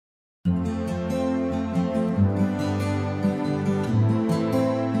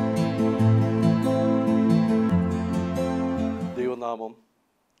ദൈവനാമം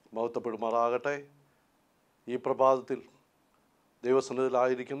മഹത്വപ്പെടുമാറാകട്ടെ. ഈ പ്രഭാതത്തിൽ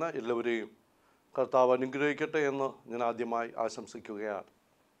ദൈവസന്നിധിയിലായിരിക്കുന്ന എല്ലാവരെയും കർത്താവ് അനുഗ്രഹിക്കട്ടെ എന്ന് ഞാൻ ആദ്യമായി ആശംസിക്കുകയാണ്.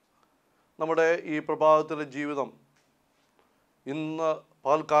 നമ്മുടെ ഈ പ്രഭാതത്തിലെ ജീവിതം ഇന്ന്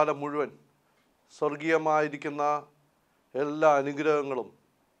പകൽക്കാലം മുഴുവൻ സ്വർഗീയമായിരിക്കുന്ന എല്ലാ അനുഗ്രഹങ്ങളും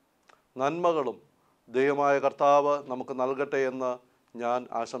നന്മകളും ദൈവമായ കർത്താവ് നമുക്ക് നൽകട്ടെ എന്ന് ഞാൻ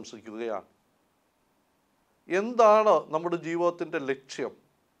ആശംസിക്കുകയാണ്. എന്താണ് നമ്മുടെ ജീവിതത്തിൻ്റെ ലക്ഷ്യം?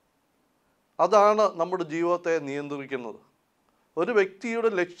 അതാണ് നമ്മുടെ ജീവിതത്തെ നിയന്ത്രിക്കുന്നത്. ഒരു വ്യക്തിയുടെ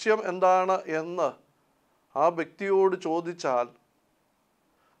ലക്ഷ്യം എന്താണ് എന്ന് ആ വ്യക്തിയോട് ചോദിച്ചാൽ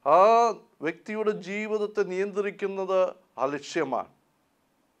ആ വ്യക്തിയുടെ ജീവിതത്തെ നിയന്ത്രിക്കുന്നത് ആ ലക്ഷ്യമാണ്.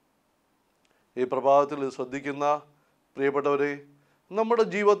 ഈ പ്രഭാതത്തിൽ ശ്രദ്ധിക്കുന്ന പ്രിയപ്പെട്ടവരെ, നമ്മുടെ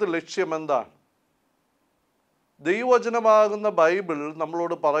ജീവിതത്തിൽ ലക്ഷ്യം എന്താണ്? ദൈവവചനമാകുന്ന ബൈബിൾ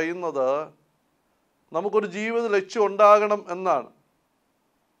നമ്മളോട് പറയുന്നത് നമുക്കൊരു ജീവിത ലക്ഷ്യം ഉണ്ടാകണം എന്നാണ്.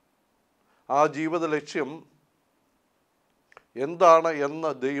 ആ ജീവിത ലക്ഷ്യം എന്താണ് എന്ന്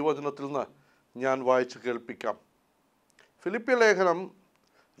ദൈവവചനത്തിൽ നിന്ന് ഞാൻ വായിച്ച് കേൾപ്പിക്കാം. ഫിലിപ്പിയ ലേഖനം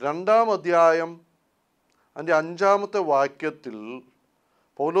 2-ാം അധ്യായം അതിൻ്റെ 5-ാമത്തെ വാക്യത്തിൽ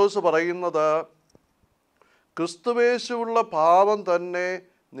പൗലോസ് പറയുന്നത്, ക്രിസ്തുവേശുവുള്ള ഭാവം തന്നെ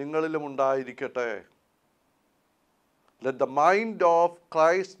നിങ്ങളിലും ഉണ്ടായിരിക്കട്ടെ. Let the mind of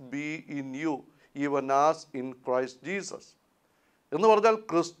Christ be in you, even as in Christ Jesus. എന്ന് പറഞ്ഞാൽ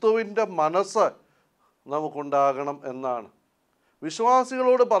ക്രിസ്തുവിൻ്റെ മനസ്സ് നമുക്കുണ്ടാകണം എന്നാണ്.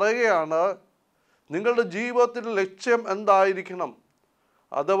 വിശ്വാസികളോട് പറയുകയാണ്, നിങ്ങളുടെ ജീവിതത്തിൽ ലക്ഷ്യം എന്തായിരിക്കണം,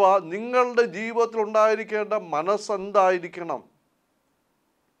 അഥവാ നിങ്ങളുടെ ജീവിതത്തിൽ ഉണ്ടായിരിക്കേണ്ട മനസ്സ് എന്തായിരിക്കണം.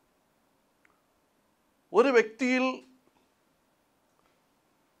 ഒരു വ്യക്തിയിൽ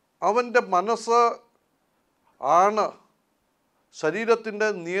അവൻ്റെ മനസ്സ് ആണ് ശരീരത്തിൻ്റെ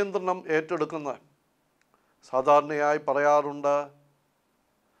നിയന്ത്രണം ഏറ്റെടുക്കുന്നത്. സാധാരണയായി പറയാറുണ്ട്,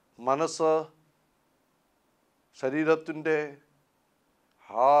 മനസ്സ് ശരീരത്തിൻ്റെ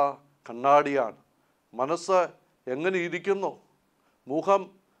ആ കണ്ണാടിയാണ്. മനസ്സ് എങ്ങനെ ഇരിക്കുന്നു, മുഖം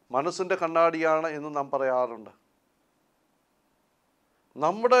മനസ്സിൻ്റെ കണ്ണാടിയാണ് എന്ന് നാം പറയാറുണ്ട്.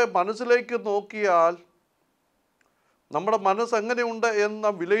 നമ്മുടെ മനസ്സിലേക്ക് നോക്കിയാൽ നമ്മുടെ മനസ്സ് എങ്ങനെയുണ്ട് എന്ന്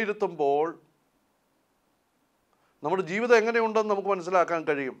നാം വിലയിരുത്തുമ്പോൾ നമ്മുടെ ജീവിതം എങ്ങനെയുണ്ടെന്ന് നമുക്ക് മനസ്സിലാക്കാൻ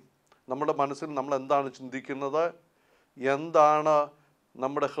കഴിയും. നമ്മുടെ മനസ്സിൽ നമ്മൾ എന്താണ് ചിന്തിക്കുന്നത്, എന്താണ്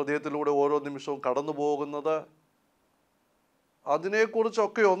നമ്മുടെ ഹൃദയത്തിലൂടെ ഓരോ നിമിഷവും കടന്നു പോകുന്നത്,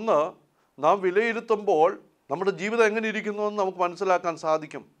 അതിനെക്കുറിച്ചൊക്കെ ഒന്ന് നാം വിലയിരുത്തുമ്പോൾ നമ്മുടെ ജീവിതം എങ്ങനെ ഇരിക്കുന്നു എന്ന് നമുക്ക് മനസ്സിലാക്കാൻ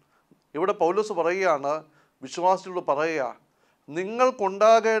സാധിക്കും. ഇവിടെ പൗലോസ് പറയുകയാണ്, വിശ്വാസികളോട് പറയുക,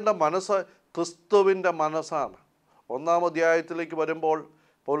 നിങ്ങൾക്കുണ്ടാകേണ്ട മനസ്സ് ക്രിസ്തുവിൻ്റെ മനസ്സാണ്. 1-ാം അധ്യായത്തിലേക്ക് വരുമ്പോൾ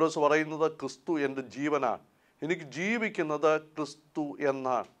പൗലോസ് പറയുന്നത്, ക്രിസ്തു എൻ്റെ ജീവനാണ്, എനിക്ക് ജീവിക്കുന്നത് ക്രിസ്തു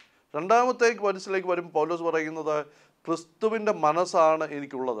എന്നാണ്. 2-ാമത്തെ മനസ്സിലേക്ക് വരുമ്പോൾ പൗലോസ് പറയുന്നത്, ക്രിസ്തുവിൻ്റെ മനസ്സാണ്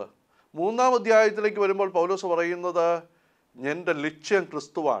എനിക്കുള്ളത്. 3-ാം അധ്യായത്തിലേക്ക് വരുമ്പോൾ പൗലോസ് പറയുന്നത്, എൻ്റെ ലക്ഷ്യം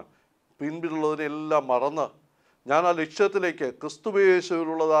ക്രിസ്തുവാണ്, പിൻപിലുള്ളതിനെല്ലാം മറന്ന് ഞാൻ ആ ലക്ഷ്യത്തിലേക്ക്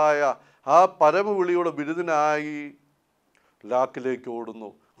ക്രിസ്തുവേശുവിലുള്ളതായ ആ പരമവിളിയുടെ ബിരുദനായി ലാക്കിലേക്ക് ഓടുന്നു.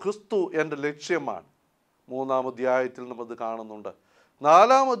 ക്രിസ്തു എൻ്റെ ലക്ഷ്യമാണ്. 3-ാം അധ്യായത്തിൽ നമ്മത് കാണുന്നുണ്ട്.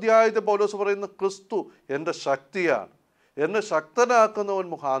 4-ാം അധ്യായത്തിൽ പൗലോസ് പറയുന്ന, ക്രിസ്തു എൻ്റെ ശക്തിയാണ്, എന്നെ ശക്തനാക്കുന്നവൻ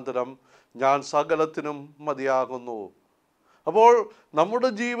മുഖാന്തരം ഞാൻ സകലത്തിനും മതിയാകുന്നു. അപ്പോൾ നമ്മുടെ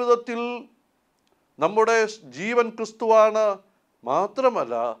ജീവിതത്തിൽ നമ്മുടെ ജീവൻ ക്രിസ്തുവാണ്.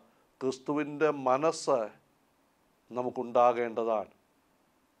 മാത്രമല്ല, ക്രിസ്തുവിൻ്റെ മനസ്സ് നമുക്കുണ്ടാകേണ്ടതാണ്.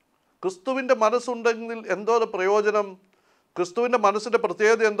 ക്രിസ്തുവിൻ്റെ മനസ്സുണ്ടെങ്കിൽ എന്തോ പ്രയോജനം? ക്രിസ്തുവിൻ്റെ മനസ്സിൻ്റെ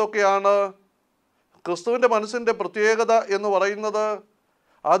പ്രത്യേകത എന്തൊക്കെയാണ്? ക്രിസ്തുവിൻ്റെ മനസ്സിൻ്റെ പ്രത്യേകത എന്ന് പറയുന്നത്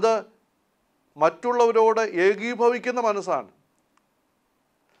അത് മറ്റുള്ളവരോട് ഏകീഭവിക്കുന്ന മനസ്സാണ്.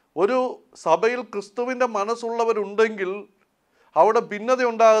 ഒരു സഭയിൽ ക്രിസ്തുവിൻ്റെ മനസ്സുള്ളവരുണ്ടെങ്കിൽ അവിടെ ഭിന്നത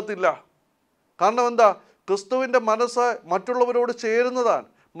ഉണ്ടാകത്തില്ല. കാരണം എന്താ? ക്രിസ്തുവിൻ്റെ മനസ്സ് മറ്റുള്ളവരോട് ചേരുന്നതാണ്,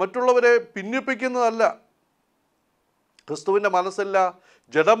 മറ്റുള്ളവരെ ഭിന്നിപ്പിക്കുന്നതല്ല. ക്രിസ്തുവിൻ്റെ മനസ്സല്ല,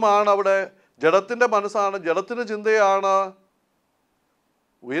 ജഡമാണ് അവിടെ, ജഡത്തിൻ്റെ മനസ്സാണ്, ജഡത്തിൻ്റെ ചിന്തയാണ്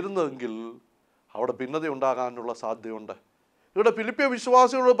ഉയരുന്നതെങ്കിൽ അവിടെ ഭിന്നത ഉണ്ടാകാനുള്ള സാധ്യതയുണ്ട്. ഇവിടെ ഫിലിപ്പിയ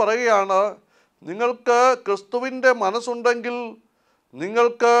വിശ്വാസികളോട് പറയുകയാണ്, നിങ്ങൾക്ക് ക്രിസ്തുവിൻ്റെ മനസ്സുണ്ടെങ്കിൽ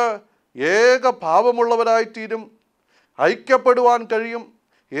നിങ്ങൾക്ക് ഏക ഭാവമുള്ളവരായിത്തീരും, ഐക്യപ്പെടുവാൻ കഴിയും,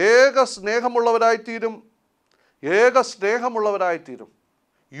 ഏക സ്നേഹമുള്ളവരായിത്തീരും.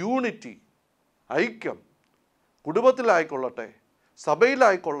 യൂണിറ്റി, ഐക്യം, കുടുംബത്തിലായിക്കൊള്ളട്ടെ,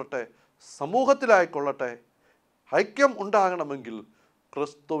 സഭയിലായിക്കൊള്ളട്ടെ, സമൂഹത്തിലായിക്കൊള്ളട്ടെ, ഐക്യം ഉണ്ടാകണമെങ്കിൽ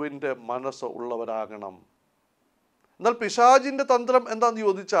ക്രിസ്തുവിൻ്റെ മനസ്സ് ഉള്ളവരാകണം. എന്നാൽ പിശാചിൻ്റെ തന്ത്രം എന്താണെന്ന്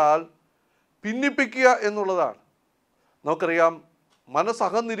ചോദിച്ചാൽ ഭിന്നിപ്പിക്കുക എന്നുള്ളതാണ്. നമുക്കറിയാം,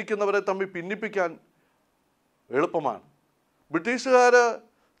 മനസ്സകന്നിരിക്കുന്നവരെ തമ്മിൽ ഭിന്നിപ്പിക്കാൻ എളുപ്പമാണ്. ബ്രിട്ടീഷുകാർ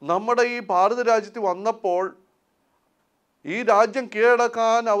നമ്മുടെ ഈ ഭാരത രാജ്യത്ത് വന്നപ്പോൾ ഈ രാജ്യം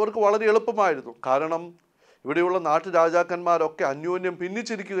കീഴടക്കാൻ അവർക്ക് വളരെ എളുപ്പമായിരുന്നു. കാരണം ഇവിടെയുള്ള നാട്ടുരാജാക്കന്മാരൊക്കെ അന്യോന്യം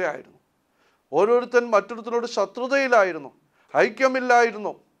ഭിന്നിച്ചിരിക്കുകയായിരുന്നു. ഓരോരുത്തൻ മറ്റൊരുത്തനോട് ശത്രുതയിലായിരുന്നു,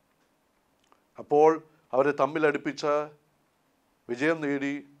 ഐക്യമില്ലായിരുന്നു. അപ്പോൾ അവരെ തമ്മിലടുപ്പിച്ച് വിജയം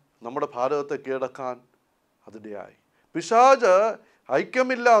നേടി നമ്മുടെ ഭാരതത്തെ കീഴടക്കാൻ അതിടയായി. പിശാച്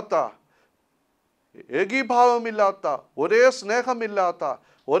ഐക്യമില്ലാത്ത, ഏകീഭാവമില്ലാത്ത, ഒരേ സ്നേഹമില്ലാത്ത,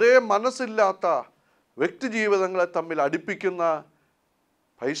 ഒരേ മനസ്സില്ലാത്ത വ്യക്തി ജീവിതങ്ങളെ തമ്മിൽ അടുപ്പിക്കുന്ന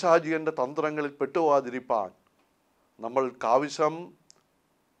പൈശാചികൻ്റെ തന്ത്രങ്ങളിൽ പെട്ടുപോകാതിരിപ്പാൻ നമ്മൾക്കാവശ്യം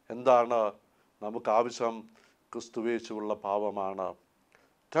എന്താണ്? നമുക്കാവശ്യം ക്രിസ്തുവേശുവുള്ള ഭാവമാണ്.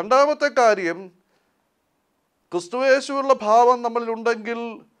 രണ്ടാമത്തെ കാര്യം, ക്രിസ്തുവേശുവുള്ള ഭാവം നമ്മളിലുണ്ടെങ്കിൽ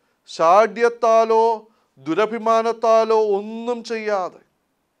ശാഠ്യത്താലോ ദുരഭിമാനത്താലോ ഒന്നും ചെയ്യാതെ,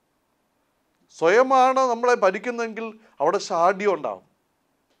 സ്വയമാണ് നമ്മളെ ഭരിക്കുന്നെങ്കിൽ അവിടെ ശാഠ്യം ഉണ്ടാവും,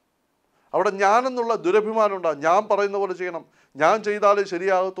 അവിടെ ഞാനെന്നുള്ള ദുരഭിമാനം ഉണ്ടാകും. ഞാൻ പറയുന്ന പോലെ ചെയ്യണം, ഞാൻ ചെയ്താലേ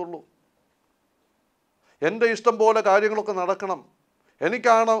ശരിയാകത്തുള്ളൂ, എൻ്റെ ഇഷ്ടം പോലെ കാര്യങ്ങളൊക്കെ നടക്കണം,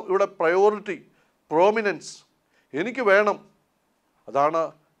 എനിക്കാണ് ഇവിടെ പ്രയോറിറ്റി, പ്രോമിനൻസ്, എനിക്ക് വേണം. അതാണ്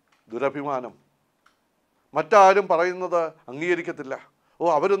ദുരഭിമാനം. മറ്റാരും പറയുന്നത് അംഗീകരിക്കത്തില്ല.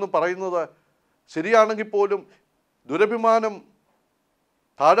 അവരൊന്നും പറയുന്നത് ശരിയാണെങ്കിൽ പോലും ദുരഭിമാനം,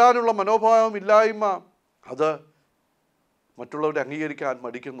 താഴാനുള്ള മനോഭാവം ഇല്ലായ്മ, അത് മറ്റുള്ളവരെ അംഗീകരിക്കാൻ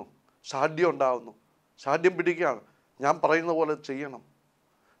മടിക്കുന്നു. ശാഠ്യം ഉണ്ടാകുന്നു, ശാഠ്യം പിടിക്കുകയാണ്. ഞാൻ പറയുന്ന പോലെ ചെയ്യണം,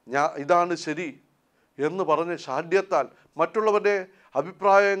 ഇതാണ് ശരി എന്ന് പറഞ്ഞ് ശാഠ്യത്താൽ മറ്റുള്ളവരുടെ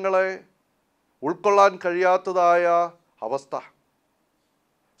അഭിപ്രായങ്ങളെ ഉൾക്കൊള്ളാൻ കഴിയാത്തതായ അവസ്ഥ.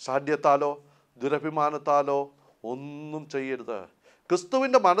 ശാഠ്യത്താലോ ദുരഭിമാനത്താലോ ഒന്നും ചെയ്യരുത്.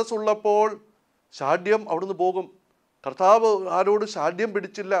 ക്രിസ്തുവിൻ്റെ മനസ്സുള്ളപ്പോൾ ശാഠ്യം അവിടുന്ന് പോകും. കർത്താവ് ആരോട് ശാഠ്യം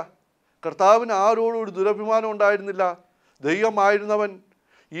പിടിച്ചില്ല, കർത്താവിന് ആരോടും ഒരു ദുരഭിമാനം ഉണ്ടായിരുന്നില്ല. ദൈവമായിരുന്നവൻ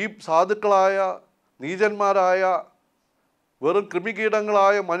ഈ സാധുക്കളായ, നീചന്മാരായ, വെറും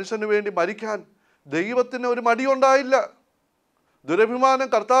കൃമികീടങ്ങളായ മനുഷ്യന് വേണ്ടി മരിക്കാൻ ദൈവത്തിന് ഒരു മടിയുണ്ടായില്ല. ദുരഭിമാനം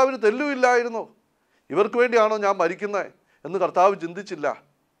കർത്താവിന് തെല്ലുമില്ലായിരുന്നു. ഇവർക്ക് വേണ്ടിയാണോ ഞാൻ മരിക്കുന്നത് എന്ന് കർത്താവ് ചിന്തിച്ചില്ല.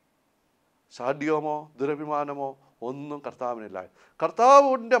 ശാഠ്യമോ ദുരഭിമാനമോ ഒന്നും കർത്താവിനില്ല.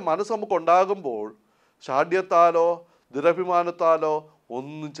 കർത്താവിൻ്റെ മനസ്സ് നമുക്കുണ്ടാകുമ്പോൾ ശാഠ്യത്താലോ ദുരഭിമാനത്താലോ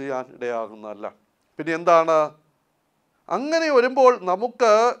ഒന്നും ചെയ്യാൻ ഇടയാകുന്നതല്ല. പിന്നെ എന്താണ്? അങ്ങനെ വരുമ്പോൾ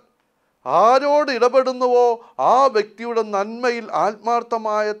നമുക്ക് ആരോട് ഇടപെടുന്നുവോ ആ വ്യക്തിയുടെ നന്മയിൽ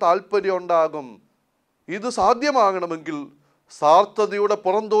ആത്മാർത്ഥമായ താല്പര്യം ഉണ്ടാകും. ഇത് സാധ്യമാകണമെങ്കിൽ സാർത്ഥതയുടെ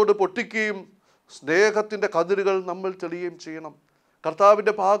പുറന്തോട് പൊട്ടിക്കുകയും സ്നേഹത്തിൻ്റെ കതിരുകൾ നമ്മൾ തെളിയുകയും ചെയ്യണം.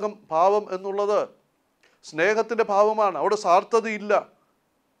 കർത്താവിൻ്റെ ഭാവം എന്നുള്ളത് സ്നേഹത്തിൻ്റെ ഭാവമാണ്. അവിടെ സാർത്ഥതയില്ല.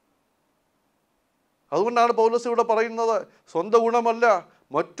 അതുകൊണ്ടാണ് പൗലോസ് ഇവിടെ പറയുന്നത്, സ്വന്തം ഗുണമല്ല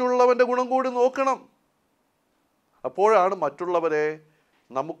മറ്റുള്ളവൻ്റെ ഗുണം കൂടി നോക്കണം. അപ്പോഴാണ് മറ്റുള്ളവരെ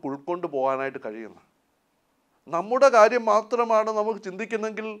നമുക്ക് ഉൾക്കൊണ്ട് പോകാനായിട്ട് കഴിയുന്നത്. നമ്മുടെ കാര്യം മാത്രമാണ് നമുക്ക്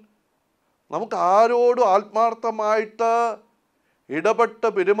ചിന്തിക്കുന്നെങ്കിൽ നമുക്ക് ആരോടും ആത്മാർത്ഥമായിട്ട് ഇടപെട്ട്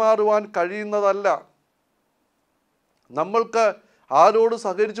പെരുമാറുവാൻ കഴിയുന്നതല്ല. നമ്മൾക്ക് ആരോട്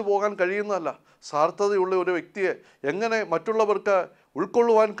സഹകരിച്ചു പോകാൻ കഴിയുന്നതല്ല. സാർത്ഥതയുള്ള ഒരു വ്യക്തിയെ എങ്ങനെ മറ്റുള്ളവർക്ക്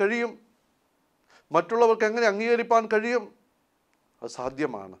ഉൾക്കൊള്ളുവാൻ കഴിയും? മറ്റുള്ളവർക്ക് എങ്ങനെ അംഗീകരിപ്പാൻ കഴിയും? അത്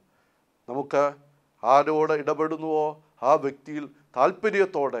സാധ്യമാണ്. നമുക്ക് ആരോട് ഇടപെടുന്നുവോ ആ വ്യക്തിയിൽ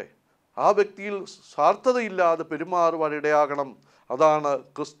താല്പര്യത്തോടെ, ആ വ്യക്തിയിൽ സ്വാർത്ഥതയില്ലാതെ പെരുമാറുവാൻ ഇടയാകണം. അതാണ്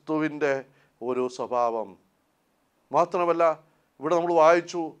ക്രിസ്തുവിൻ്റെ ഒരു സ്വഭാവം. മാത്രമല്ല, ഇവിടെ നമ്മൾ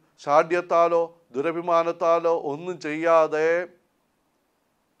വായിച്ചു, ശാഠ്യത്താലോ ദുരഭിമാനത്താലോ ഒന്നും ചെയ്യാതെ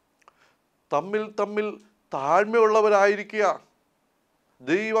തമ്മിൽ താഴ്മയുള്ളവരായിരിക്കുക.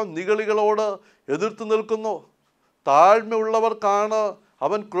 ദൈവം നിഗളികളോട് എതിർത്ത് നിൽക്കുന്നു. താഴ്മയുള്ളവർക്കാണ്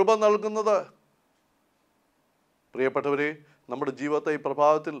അവൻ കൃപ നൽകുന്നത്. പ്രിയപ്പെട്ടവരെ, നമ്മുടെ ജീവിതത്തെ ഈ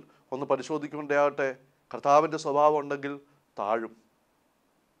പ്രഭാതത്തിൽ ഒന്ന് പരിശോധിക്കേണ്ടതാകട്ടെ. കർത്താവിൻ്റെ സ്വഭാവം ഉണ്ടെങ്കിൽ താഴും.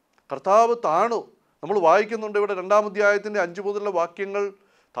 കർത്താവ് താണു. നമ്മൾ വായിക്കുന്നുണ്ട് ഇവിടെ 2-ാം അധ്യായത്തിൻ്റെ 5 മുതലുള്ള വാക്യങ്ങൾ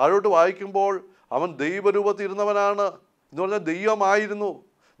താഴോട്ട് വായിക്കുമ്പോൾ, അവൻ ദൈവരൂപത്തിൽ ഇരുന്നവനാണ് എന്ന് പറഞ്ഞാൽ ദൈവമായിരുന്നു.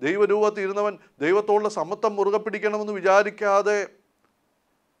 ദൈവരൂപത്തിൽ ഇരുന്നവൻ ദൈവത്തോടുള്ള സമത്വം മുറുകെ പിടിക്കണമെന്ന് വിചാരിക്കാതെ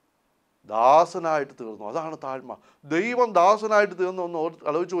ദാസനായിട്ട് തീർന്നു. അതാണ് താഴ്മ. ദൈവം ദാസനായിട്ട് തീർന്നു ഒന്ന്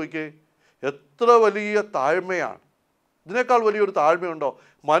ആലോചിച്ച് നോക്കിയേ. എത്ര വലിയ താഴ്മയാണ്! ഇതിനേക്കാൾ വലിയൊരു താഴ്മയുണ്ടോ?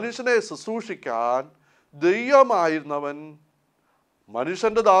 മനുഷ്യനെ ശുശ്രൂഷിക്കാൻ ദൈവമായിരുന്നവൻ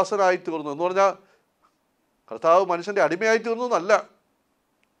മനുഷ്യൻ്റെ ദാസനായി തീർന്നു എന്ന് പറഞ്ഞാൽ കർത്താവ് മനുഷ്യൻ്റെ അടിമയായി തീർന്നു എന്നല്ല.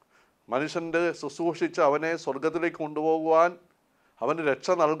 മനുഷ്യൻ്റെ ശുശ്രൂഷിച്ച് അവനെ സ്വർഗത്തിലേക്ക് കൊണ്ടുപോകുവാൻ, അവന് രക്ഷ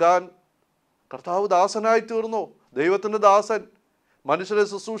നൽകാൻ കർത്താവ് ദാസനായി തീർന്നു. ദൈവത്തിൻ്റെ ദാസൻ, മനുഷ്യരെ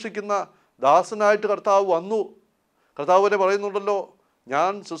ശുശ്രൂഷിക്കുന്ന ദാസനായിട്ട് കർത്താവ് വന്നു. കർത്താവ് വരെ പറയുന്നുണ്ടല്ലോ,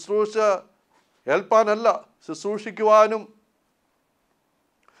 ഞാൻ ശുശ്രൂഷ ഏൽപ്പാനല്ല ശുശ്രൂഷിക്കുവാനും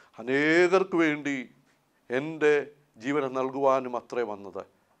അനേകർക്ക് വേണ്ടി എൻ്റെ ജീവനെ നൽകുവാനും അത്രേ വന്നത്.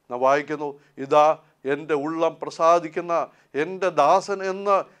 നാം വായിക്കുന്നു, ഇതാ എൻ്റെ ഉള്ളം പ്രസാദിക്കുന്ന എൻ്റെ ദാസൻ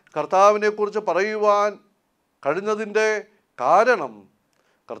എന്ന് കർത്താവിനെക്കുറിച്ച് പറയുവാൻ കഴിഞ്ഞതിൻ്റെ കാരണം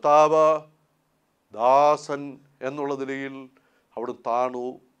കർത്താവ് ദാസൻ എന്നുള്ള നിലയിൽ അവിടെ താണു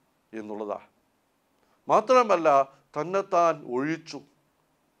എന്നുള്ളതാണ്. മാത്രമല്ല തന്നെത്താൻ ഒഴിച്ചു.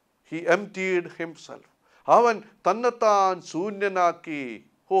 He emptied himself. അവൻ തന്നെത്താൻ ശൂന്യനാക്കി.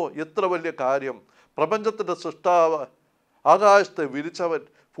 എത്ര വലിയ കാര്യം! പ്രപഞ്ചത്തിൻ്റെ സൃഷ്ടാവ്, ആകാശത്തെ വിരിച്ചവൻ,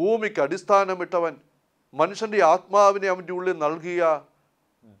 ഭൂമിക്ക് അടിസ്ഥാനമിട്ടവൻ, മനുഷ്യൻ്റെ ആത്മാവിനെ അവൻ്റെ ഉള്ളിൽ നൽകിയ,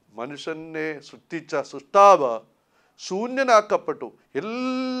 മനുഷ്യനെ സൃഷ്ടിച്ച സൃഷ്ടാവ് ശൂന്യനാക്കപ്പെട്ടു.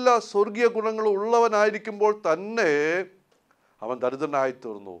 എല്ലാ സ്വർഗീയ ഗുണങ്ങളും ഉള്ളവനായിരിക്കുമ്പോൾ തന്നെ അവൻ ദരിദ്രനായി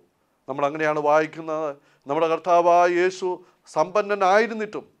തീർന്നു. നമ്മൾ അങ്ങനെയാണ് വായിക്കുന്നത്. നമ്മുടെ കർത്താവായ യേശു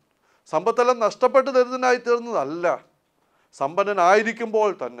സമ്പന്നനായിരുന്നിട്ടും സമ്പത്തെല്ലാം നഷ്ടപ്പെട്ട് ദരിദ്രനായി തീർന്നതല്ല. സമ്പന്നനായിരിക്കുമ്പോൾ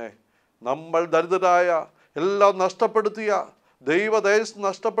തന്നെ നമ്മൾ ദരിദ്രരായ, എല്ലാം നഷ്ടപ്പെടുത്തിയ, ദൈവദേശം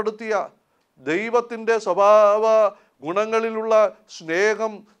നഷ്ടപ്പെടുത്തിയ, ദൈവത്തിൻ്റെ സ്വഭാവ ഗുണങ്ങളിലുള്ള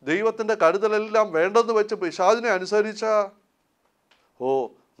സ്നേഹം, ദൈവത്തിൻ്റെ കരുതലെല്ലാം വേണ്ടെന്ന് വെച്ച് പിശാചിനെ അനുസരിച്ച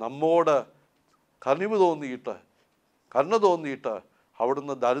നമ്മോട് കനിവ് തോന്നിയിട്ട്, കരുണ തോന്നിയിട്ട്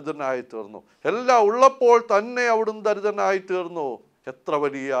അവിടുന്ന് ദരിദ്രനായി തീർന്നു. എല്ലാം ഉള്ളപ്പോൾ തന്നെ അവിടുന്ന് ദരിദ്രനായി തീർന്നു. എത്ര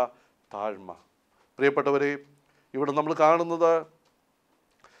വലിയ താഴ്മ! പ്രിയപ്പെട്ടവരെ, ഇവിടെ നമ്മൾ കാണുന്നത്,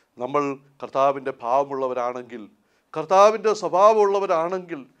 നമ്മൾ കർത്താവിൻ്റെ ഭാവമുള്ളവരാണെങ്കിൽ, കർത്താവിൻ്റെ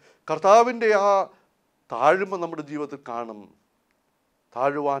സ്വഭാവമുള്ളവരാണെങ്കിൽ, കർത്താവിൻ്റെ ആ താഴ്മ നമ്മുടെ ജീവിതത്തിൽ കാണും.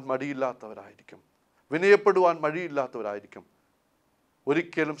 താഴുവാൻ മടിയില്ലാത്തവരായിരിക്കും, വിനയപ്പെടുവാൻ മടിയില്ലാത്തവരായിരിക്കും.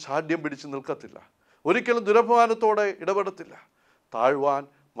 ഒരിക്കലും ശാഠ്യം പിടിച്ച് നിൽക്കത്തില്ല, ഒരിക്കലും ദുരഭിമാനത്തോടെ ഇടപെടത്തില്ല. താഴുവാൻ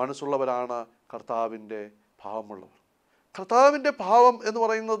മനസ്സുള്ളവരാണ് കർത്താവിൻ്റെ ഭാവമുള്ളവർ. കർത്താവിൻ്റെ ഭാവം എന്ന്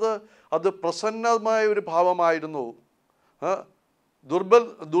പറയുന്നത് അത് പ്രസന്നമായ ഒരു ഭാവമായിരുന്നു.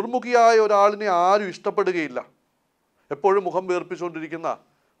 ദുർമുഖിയായ ഒരാളിനെ ആരും ഇഷ്ടപ്പെടുകയില്ല. എപ്പോഴും മുഖം വീർപ്പിച്ചുകൊണ്ടിരിക്കുന്ന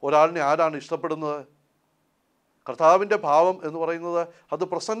ഒരാളിനെ ആരാണ് ഇഷ്ടപ്പെടുന്നത്? കർത്താവിൻ്റെ ഭാവം എന്ന് പറയുന്നത് അത്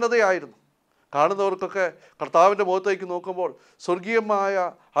പ്രസന്നതയായിരുന്നു. കാണുന്നവർക്കൊക്കെ കർത്താവിൻ്റെ മുഖത്തേക്ക് നോക്കുമ്പോൾ സ്വർഗീയമായ,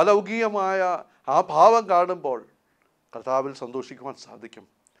 അലൗകികമായ ആ ഭാവം കാണുമ്പോൾ കർത്താവിൽ സന്തോഷിക്കുവാൻ സാധിക്കും.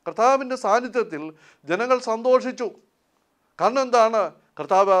 കർത്താവിൻ്റെ സാന്നിധ്യത്തിൽ ജനങ്ങൾ സന്തോഷിച്ചു. കാരണം എന്താണ്?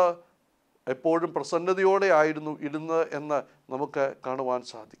 കർത്താവ് എപ്പോഴും പ്രസന്നതയോടെ ആയിരുന്നു ഇരുന്നത് എന്ന് നമുക്ക് കാണുവാൻ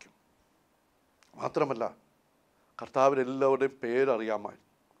സാധിക്കും. മാത്രമല്ല, കർത്താവിന് എല്ലാവരുടെയും പേരറിയാമായിരുന്നു.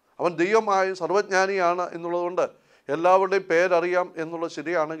 അവൻ ദൈവമായ സർവജ്ഞാനിയാണ് എന്നുള്ളതുകൊണ്ട് എല്ലാവരുടെയും പേരറിയാം എന്നുള്ളത്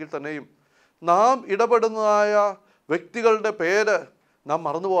ശരിയാണെങ്കിൽ തന്നെയും നാം ഇടപെടുന്നതായ വ്യക്തികളുടെ പേര് നാം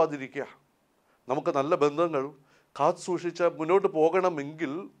മറന്നു പോകാതിരിക്കുക. നമുക്ക് നല്ല ബന്ധങ്ങൾ കാത്തു സൂക്ഷിച്ച് മുന്നോട്ട്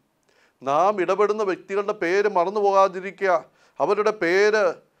പോകണമെങ്കിൽ നാം ഇടപെടുന്ന വ്യക്തികളുടെ പേര് മറന്നു പോകാതിരിക്കുക, അവരുടെ പേര്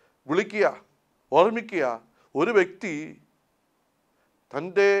വിളിക്കുക, ഓർമ്മിക്കുക. ഒരു വ്യക്തി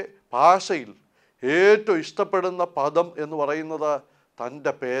തൻ്റെ ഭാഷയിൽ ഏറ്റവും ഇഷ്ടപ്പെടുന്ന പദം എന്ന് പറയുന്നത്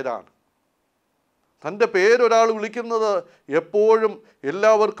തൻ്റെ പേരാണ്. തൻ്റെ പേരൊരാൾ വിളിക്കുന്നത് എപ്പോഴും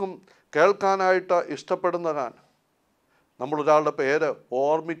എല്ലാവർക്കും കേൾക്കാനായിട്ട് ഇഷ്ടപ്പെടുന്നതാണ്. നമ്മളൊരാളുടെ പേര്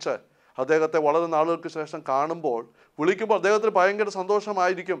ഓർമ്മിച്ച് അദ്ദേഹത്തെ വളരെ നാളുകൾക്ക് ശേഷം കാണുമ്പോൾ വിളിക്കുമ്പോൾ അദ്ദേഹത്തിന് ഭയങ്കര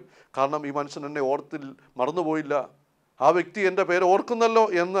സന്തോഷമായിരിക്കും. കാരണം ഈ മനുഷ്യൻ എന്നെ മറന്നുപോയില്ല, ആ വ്യക്തി എൻ്റെ പേര് ഓർക്കുന്നല്ലോ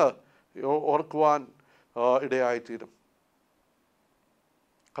എന്ന് ഓർക്കുവാൻ ഇടയായിത്തീരും.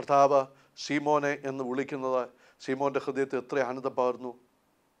 കർത്താവ് ശീമോനെ എന്ന് വിളിക്കുന്നത് ശീമോൻ്റെ ഹൃദയത്തിൽ എത്ര ആനന്ദം പകർന്നു.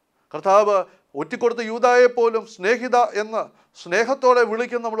 കർത്താവ് ഒറ്റിക്കൊടുത്ത യൂദായെപ്പോലും സ്നേഹിത എന്ന് സ്നേഹത്തോടെ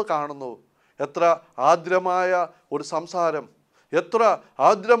വിളിക്കുന്ന നമ്മൾ കാണുന്നു. എത്ര ആർദ്രമായ ഒരു സംസാരം, എത്ര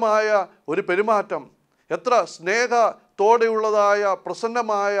ആർദ്രമായ ഒരു പെരുമാറ്റം, എത്ര സ്നേഹത്തോടെയുള്ളതായ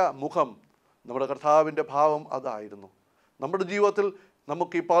പ്രസന്നമായ മുഖം. നമ്മുടെ കർത്താവിൻ്റെ ഭാവം അതായിരുന്നു. നമ്മുടെ ജീവിതത്തിൽ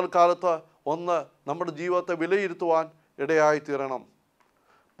നമുക്ക് ഈ പാൽക്കാലത്ത് നമ്മുടെ ജീവിതത്തെ വിലയിരുത്തുവാൻ ഇടയായിത്തീരണം.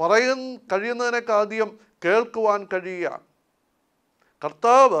 കഴിയുന്നതിനേക്കാദ്യം കേൾക്കുവാൻ കഴിയുക.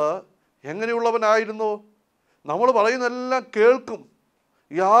 കർത്താവ് എങ്ങനെയുള്ളവനായിരുന്നു? നമ്മൾ പറയുന്നതെല്ലാം കേൾക്കും,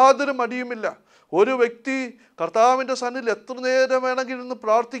 യാതൊരു മടിയുമില്ല. ഒരു വ്യക്തി കർത്താവിൻ്റെ സന്നിധിയിൽ എത്ര നേരം വേണമെങ്കിലും ഇരുന്ന്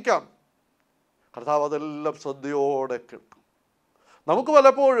പ്രാർത്ഥിക്കാം, കർത്താവ് അതെല്ലാം ശ്രദ്ധയോടെ കേൾക്കും. നമുക്ക്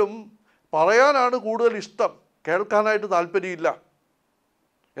പലപ്പോഴും പറയാനാണ് കൂടുതൽ ഇഷ്ടം, കേൾക്കാനായിട്ട് താല്പര്യമില്ല.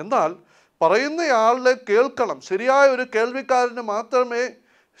 എന്നാൽ പറയുന്നയാളെ കേൾക്കണം. ശരിയായ ഒരു കേൾവിക്കാരന് മാത്രമേ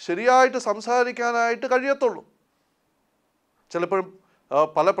ശരിയായിട്ട് സംസാരിക്കാനായിട്ട് കഴിയത്തുള്ളൂ. ചിലപ്പോഴും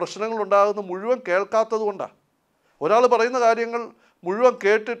പല പ്രശ്നങ്ങളുണ്ടാകുന്ന മുഴുവൻ കേൾക്കാത്തത് കൊണ്ടാണ്. ഒരാൾ പറയുന്ന കാര്യങ്ങൾ മുഴുവൻ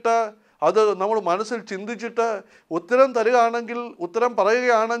കേട്ടിട്ട് അത് നമ്മൾ മനസ്സിൽ ചിന്തിച്ചിട്ട് ഉത്തരം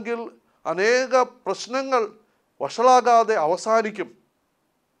പറയുകയാണെങ്കിൽ അനേക പ്രശ്നങ്ങൾ വഷളാകാതെ അവസാനിക്കും.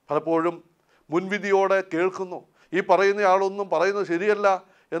 പലപ്പോഴും മുൻവിധിയോടെ കേൾക്കുന്നു. ഈ പറയുന്നയാളൊന്നും പറയുന്നത് ശരിയല്ല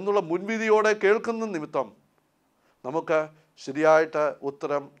എന്നുള്ള മുൻവിധിയോടെ കേൾക്കുന്ന നിമിത്തം നമുക്ക് ശരിയായിട്ട്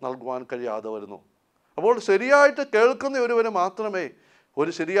ഉത്തരം നൽകുവാൻ കഴിയാതെ വരുന്നു. അപ്പോൾ ശരിയായിട്ട് കേൾക്കുന്ന ഒരുവന് മാത്രമേ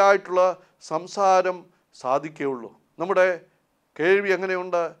ഒരു ശരിയായിട്ടുള്ള സംസാരം സാധിക്കുകയുള്ളൂ. നമ്മുടെ കേൾവി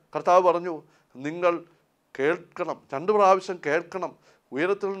എങ്ങനെയുണ്ട്? കർത്താവ് പറഞ്ഞു, നിങ്ങൾ കേൾക്കണം, 2 പ്രാവശ്യം കേൾക്കണം.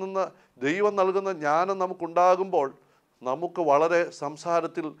 ഉയരത്തിൽ നിന്ന് ദൈവം നൽകുന്ന ജ്ഞാനം നമുക്കുണ്ടാകുമ്പോൾ നമുക്ക് വളരെ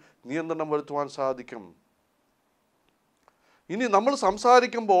സംസാരത്തിൽ നിയന്ത്രണം വരുത്തുവാൻ സാധിക്കും. ഇനി നമ്മൾ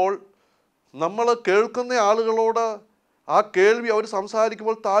സംസാരിക്കുമ്പോൾ നമ്മൾ കേൾക്കുന്ന ആളുകളോട് ആ കേൾവി അവർ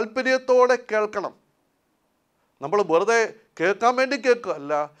സംസാരിക്കുമ്പോൾ താല്പര്യത്തോടെ കേൾക്കണം. നമ്മൾ വെറുതെ കേൾക്കാൻ വേണ്ടി കേൾക്കുക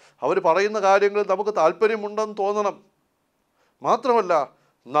അല്ല, അവർ പറയുന്ന കാര്യങ്ങളിൽ നമുക്ക് താല്പര്യമുണ്ടെന്ന് തോന്നണം. മാത്രമല്ല,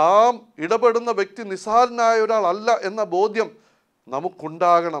 നാം ഇടപെടുന്ന വ്യക്തി നിസ്സാരനായ ഒരാളല്ല എന്ന ബോധ്യം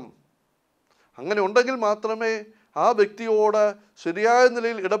നമുക്കുണ്ടാകണം. അങ്ങനെ ഉണ്ടെങ്കിൽ മാത്രമേ ആ വ്യക്തിയോട് ശരിയായ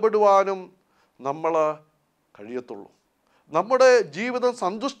നിലയിൽ ഇടപെടുവാനും നമ്മൾ കഴിയത്തുള്ളൂ. നമ്മുടെ ജീവിതം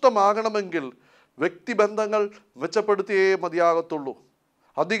സന്തുഷ്ടമാകണമെങ്കിൽ വ്യക്തിബന്ധങ്ങൾ മെച്ചപ്പെടുത്തിയേ മതിയാകത്തുള്ളൂ.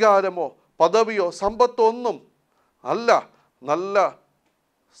 അധികാരമോ പദവിയോ സമ്പത്തോ ഒന്നും അല്ല നല്ല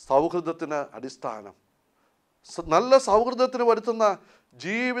സൗഹൃദത്തിന് അടിസ്ഥാനം. നല്ല സൗഹൃദത്തിന് വരുത്തുന്ന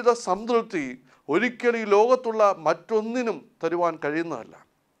ജീവിത സംതൃപ്തി ഒരിക്കലും ഈ ലോകത്തുള്ള മറ്റൊന്നിനും തരുവാൻ കഴിയുന്നതല്ല.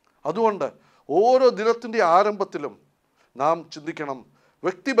 അതുകൊണ്ട് ഓരോ ദിനത്തിൻ്റെ ആരംഭത്തിലും നാം ചിന്തിക്കണം,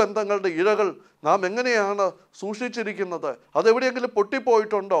 വ്യക്തിബന്ധങ്ങളുടെ ഇഴകൾ നാം എങ്ങനെയാണ് സൂക്ഷിച്ചിരിക്കുന്നത്? അതെവിടെയെങ്കിലും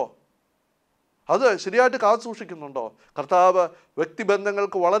പൊട്ടിപ്പോയിട്ടുണ്ടോ? അത് ശരിയായിട്ട് കാത്തു സൂക്ഷിക്കുന്നുണ്ടോ? കർത്താവ്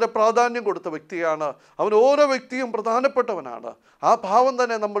വ്യക്തിബന്ധങ്ങൾക്ക് വളരെ പ്രാധാന്യം കൊടുത്ത വ്യക്തിയാണ്. അവൻ ഓരോ വ്യക്തിയും പ്രധാനപ്പെട്ടവനാണ്. ആ ഭാവം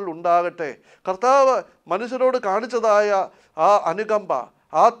തന്നെ നമ്മൾ ഉണ്ടാകട്ടെ. കർത്താവ് മനുഷ്യരോട് കാണിച്ചതായ ആ അനുകമ്പ,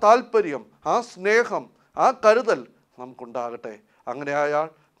 ആ താല്പര്യം, ആ സ്നേഹം, ആ കരുതൽ നമുക്കുണ്ടാകട്ടെ. അങ്ങനെ ആയാൽ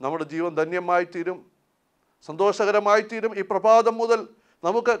നമ്മുടെ ജീവൻ ധന്യമായി തീരും, സന്തോഷകരമായി തീരും. ഈ പ്രഭാതം മുതൽ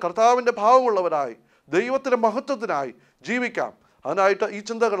നമുക്ക് കർത്താവിൻ്റെ ഭാവമുള്ളവരായി ദൈവത്തിൻ്റെ മഹത്വത്തിനായി ജീവിക്കാം. അതിനായിട്ട് ഈ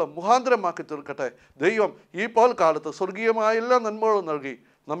ചിന്തകളും മുഖാന്തരമാക്കി തീർക്കട്ടെ. ദൈവം ഈ പോൽക്കാലത്ത് സ്വർഗീയമായ എല്ലാ നന്മകളും നൽകി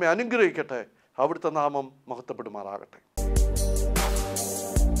നമ്മെ അനുഗ്രഹിക്കട്ടെ. അവിടുത്തെ നാമം മഹത്വപ്പെടുമാറാകട്ടെ.